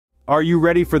Are you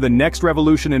ready for the next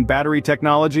revolution in battery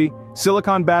technology?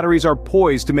 Silicon batteries are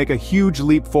poised to make a huge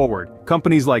leap forward.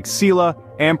 Companies like Sila,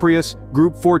 Amprius,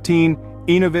 Group 14,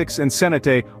 Innovators and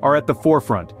Senate are at the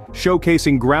forefront,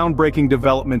 showcasing groundbreaking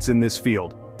developments in this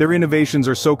field. Their innovations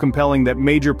are so compelling that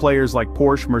major players like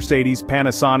Porsche, Mercedes,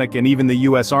 Panasonic, and even the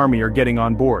US Army are getting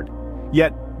on board.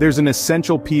 Yet, there's an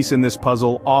essential piece in this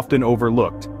puzzle often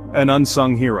overlooked: an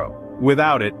unsung hero.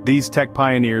 Without it, these tech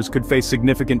pioneers could face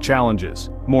significant challenges.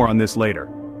 More on this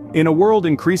later. In a world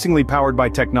increasingly powered by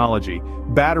technology,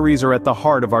 batteries are at the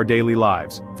heart of our daily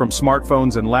lives, from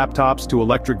smartphones and laptops to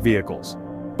electric vehicles.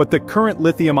 But the current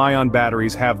lithium-ion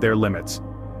batteries have their limits.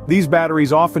 These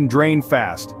batteries often drain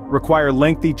fast, require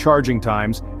lengthy charging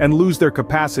times, and lose their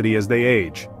capacity as they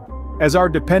age. As our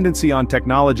dependency on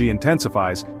technology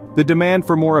intensifies, the demand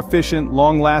for more efficient,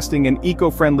 long-lasting, and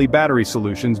eco-friendly battery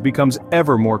solutions becomes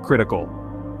ever more critical.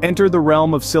 Enter the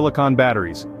realm of silicon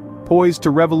batteries, poised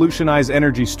to revolutionize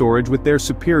energy storage with their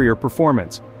superior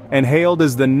performance, and hailed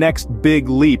as the next big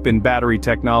leap in battery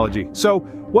technology. So,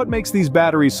 what makes these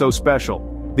batteries so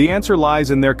special? The answer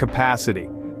lies in their capacity.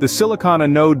 The silicon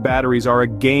anode batteries are a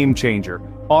game-changer,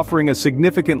 offering a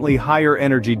significantly higher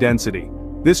energy density.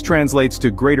 This translates to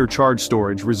greater charge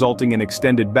storage, resulting in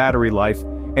extended battery life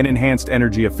and enhanced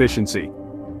energy efficiency.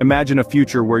 Imagine a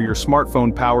future where your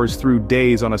smartphone powers through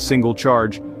days on a single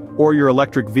charge, or your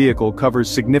electric vehicle covers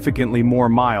significantly more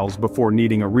miles before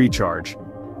needing a recharge.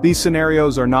 These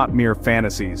scenarios are not mere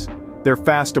fantasies. They're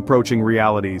fast-approaching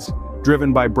realities,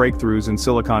 driven by breakthroughs in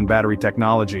silicon battery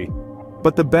technology.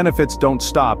 But the benefits don't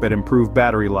stop at improved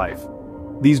battery life.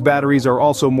 These batteries are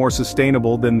also more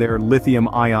sustainable than their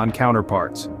lithium-ion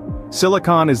counterparts.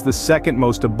 Silicon is the second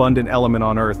most abundant element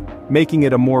on Earth, making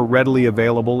it a more readily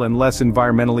available and less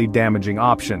environmentally damaging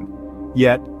option.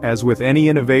 Yet, as with any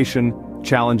innovation,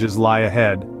 challenges lie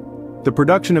ahead. The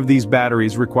production of these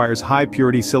batteries requires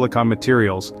high-purity silicon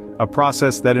materials, a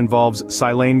process that involves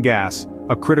silane gas,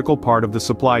 a critical part of the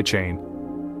supply chain.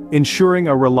 Ensuring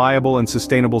a reliable and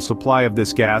sustainable supply of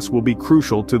this gas will be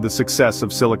crucial to the success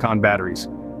of silicon batteries.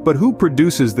 But who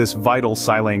produces this vital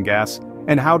silane gas,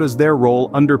 and how does their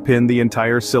role underpin the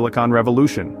entire silicon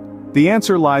revolution? The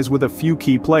answer lies with a few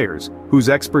key players, whose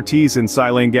expertise in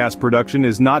silane gas production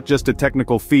is not just a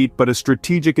technical feat but a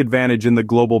strategic advantage in the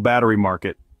global battery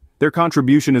market. Their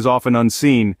contribution is often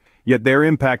unseen, yet their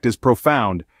impact is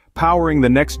profound, powering the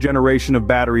next generation of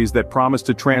batteries that promise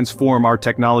to transform our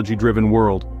technology-driven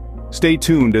world. Stay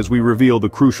tuned as we reveal the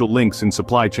crucial links in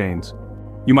supply chains.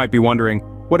 You might be wondering,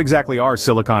 what exactly are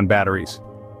silicon batteries?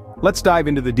 Let's dive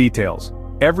into the details.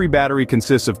 Every battery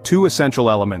consists of two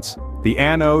essential elements: the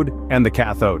anode and the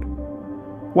cathode.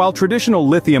 While traditional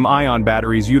lithium-ion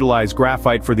batteries utilize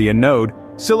graphite for the anode,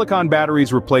 silicon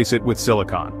batteries replace it with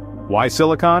silicon. Why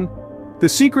silicon? The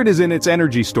secret is in its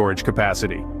energy storage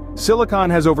capacity.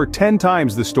 Silicon has over 10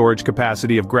 times the storage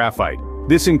capacity of graphite.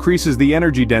 This increases the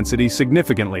energy density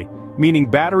significantly, meaning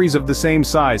batteries of the same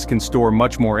size can store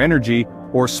much more energy,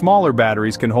 or smaller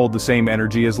batteries can hold the same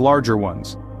energy as larger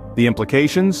ones. The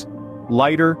implications?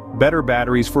 Lighter, better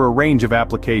batteries for a range of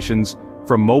applications,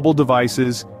 from mobile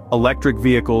devices, electric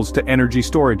vehicles to energy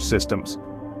storage systems.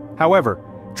 However,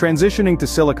 transitioning to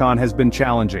silicon has been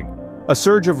challenging. A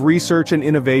surge of research and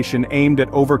innovation aimed at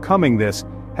overcoming this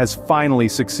has finally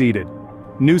succeeded.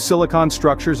 New silicon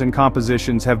structures and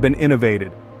compositions have been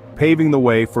innovated, paving the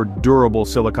way for durable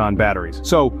silicon batteries.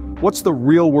 So, what's the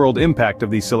real-world impact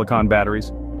of these silicon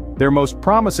batteries? Their most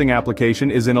promising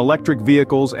application is in electric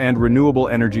vehicles and renewable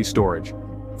energy storage.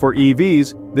 For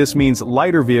EVs, this means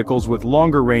lighter vehicles with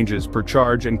longer ranges per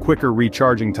charge and quicker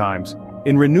recharging times.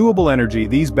 In renewable energy,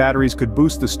 these batteries could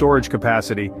boost the storage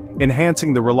capacity,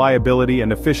 enhancing the reliability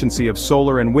and efficiency of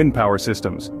solar and wind power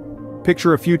systems.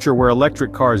 Picture a future where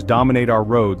electric cars dominate our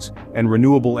roads, and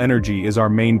renewable energy is our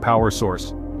main power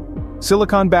source.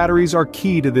 Silicon batteries are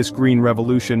key to this green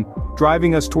revolution,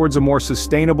 driving us towards a more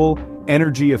sustainable,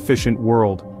 energy-efficient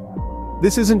world.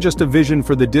 This isn't just a vision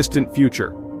for the distant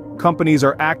future. Companies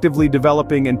are actively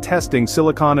developing and testing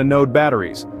silicon anode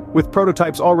batteries, with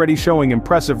prototypes already showing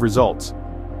impressive results.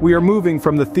 We are moving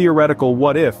from the theoretical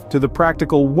what-if to the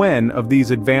practical when of these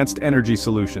advanced energy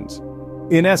solutions.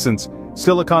 In essence,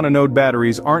 silicon anode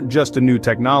batteries aren't just a new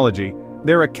technology,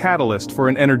 they're a catalyst for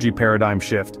an energy paradigm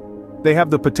shift. They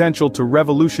have the potential to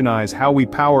revolutionize how we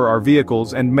power our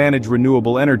vehicles and manage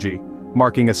renewable energy,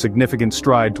 marking a significant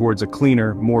stride towards a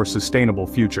cleaner, more sustainable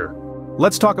future.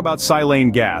 Let's talk about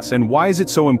silane gas and why is it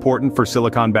so important for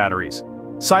silicon batteries.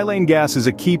 Silane gas is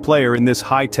a key player in this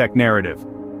high-tech narrative.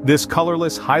 This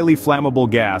colorless, highly flammable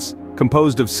gas,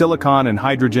 composed of silicon and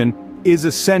hydrogen, is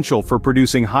essential for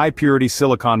producing high-purity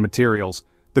silicon materials,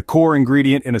 the core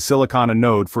ingredient in a silicon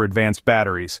anode for advanced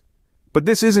batteries. But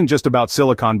this isn't just about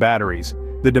silicon batteries.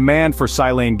 The demand for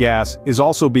silane gas is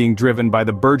also being driven by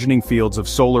the burgeoning fields of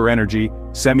solar energy,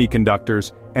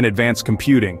 semiconductors, and advanced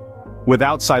computing.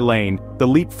 Without silane, the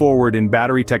leap forward in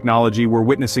battery technology we're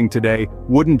witnessing today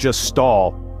wouldn't just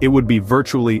stall, it would be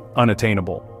virtually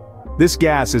unattainable. This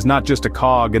gas is not just a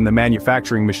cog in the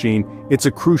manufacturing machine, it's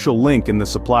a crucial link in the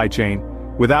supply chain.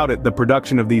 Without it, the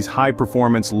production of these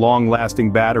high-performance,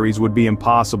 long-lasting batteries would be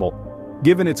impossible.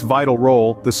 Given its vital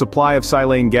role, the supply of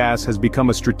silane gas has become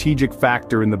a strategic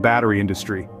factor in the battery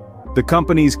industry. The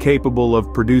companies capable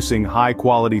of producing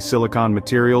high-quality silicon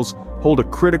materials hold a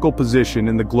critical position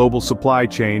in the global supply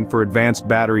chain for advanced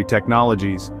battery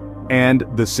technologies, and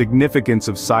the significance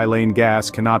of silane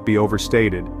gas cannot be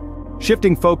overstated.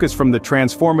 Shifting focus from the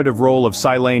transformative role of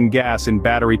silane gas in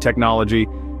battery technology,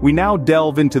 we now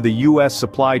delve into the U.S.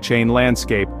 supply chain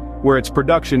landscape, where its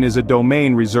production is a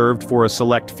domain reserved for a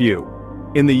select few.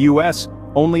 In the U.S.,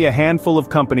 only a handful of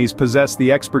companies possess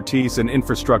the expertise and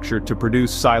infrastructure to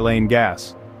produce silane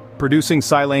gas. Producing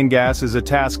silane gas is a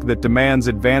task that demands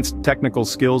advanced technical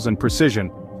skills and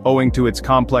precision, owing to its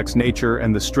complex nature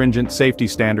and the stringent safety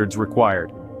standards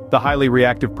required. The highly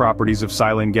reactive properties of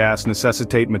silane gas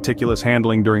necessitate meticulous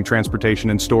handling during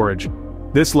transportation and storage.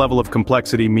 This level of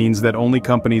complexity means that only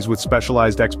companies with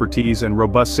specialized expertise and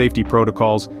robust safety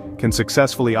protocols can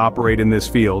successfully operate in this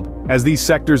field. As these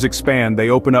sectors expand, they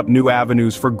open up new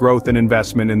avenues for growth and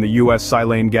investment in the U.S.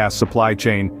 silane gas supply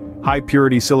chain.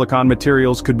 High-purity silicon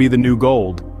materials could be the new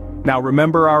gold. Now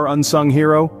remember our unsung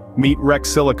hero? Meet Rex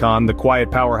Silicon, the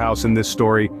quiet powerhouse in this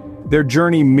story. Their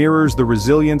journey mirrors the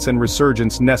resilience and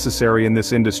resurgence necessary in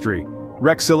this industry.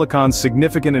 Rex Silicon's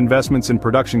significant investments in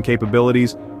production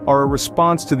capabilities are a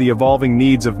response to the evolving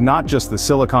needs of not just the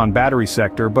silicon battery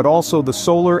sector but also the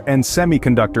solar and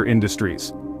semiconductor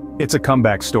industries. It's a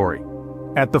comeback story.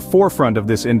 At the forefront of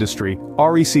this industry,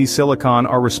 REC Silicon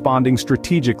are responding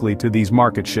strategically to these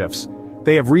market shifts.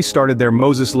 They have restarted their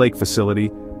Moses Lake facility,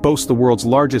 boast the world's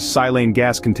largest silane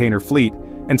gas container fleet,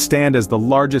 and stand as the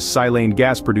largest silane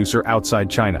gas producer outside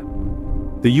China.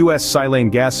 The U.S.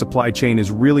 silane gas supply chain is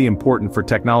really important for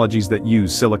technologies that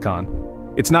use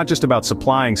silicon. It's not just about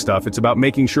supplying stuff, it's about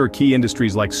making sure key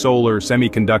industries like solar,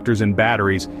 semiconductors, and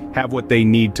batteries have what they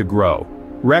need to grow.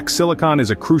 Rex Silicon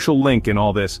is a crucial link in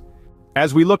all this.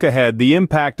 As we look ahead, the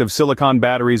impact of silicon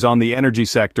batteries on the energy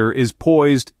sector is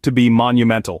poised to be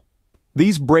monumental.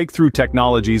 These breakthrough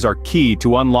technologies are key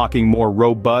to unlocking more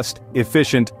robust,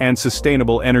 efficient, and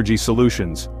sustainable energy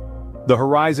solutions. The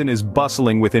horizon is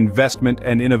bustling with investment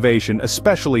and innovation,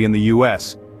 especially in the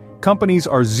U.S. Companies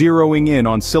are zeroing in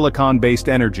on silicon-based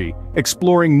energy,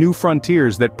 exploring new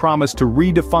frontiers that promise to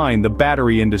redefine the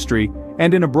battery industry,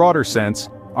 and in a broader sense,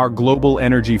 our global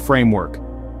energy framework.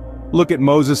 Look at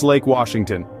Moses Lake,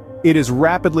 Washington. It is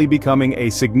rapidly becoming a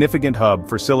significant hub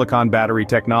for silicon battery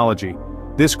technology.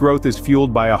 This growth is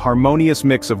fueled by a harmonious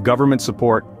mix of government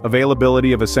support,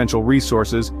 availability of essential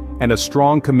resources, and a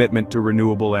strong commitment to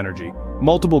renewable energy.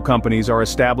 Multiple companies are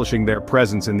establishing their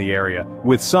presence in the area,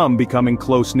 with some becoming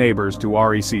close neighbors to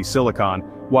REC Silicon,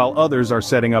 while others are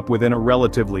setting up within a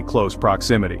relatively close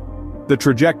proximity. The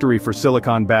trajectory for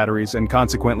silicon batteries and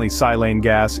consequently silane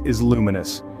gas is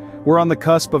luminous. We're on the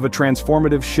cusp of a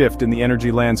transformative shift in the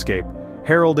energy landscape,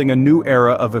 heralding a new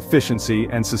era of efficiency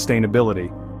and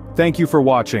sustainability. Thank you for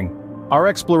watching. Our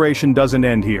exploration doesn't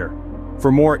end here.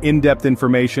 For more in-depth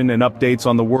information and updates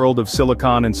on the world of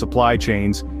silicon and supply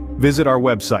chains, visit our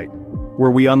website,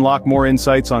 where we unlock more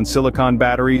insights on silicon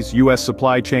batteries, U.S.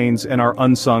 supply chains, and our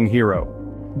unsung hero.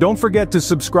 Don't forget to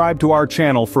subscribe to our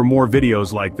channel for more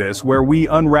videos like this, where we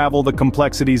unravel the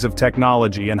complexities of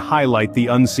technology and highlight the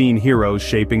unseen heroes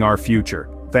shaping our future.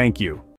 Thank you.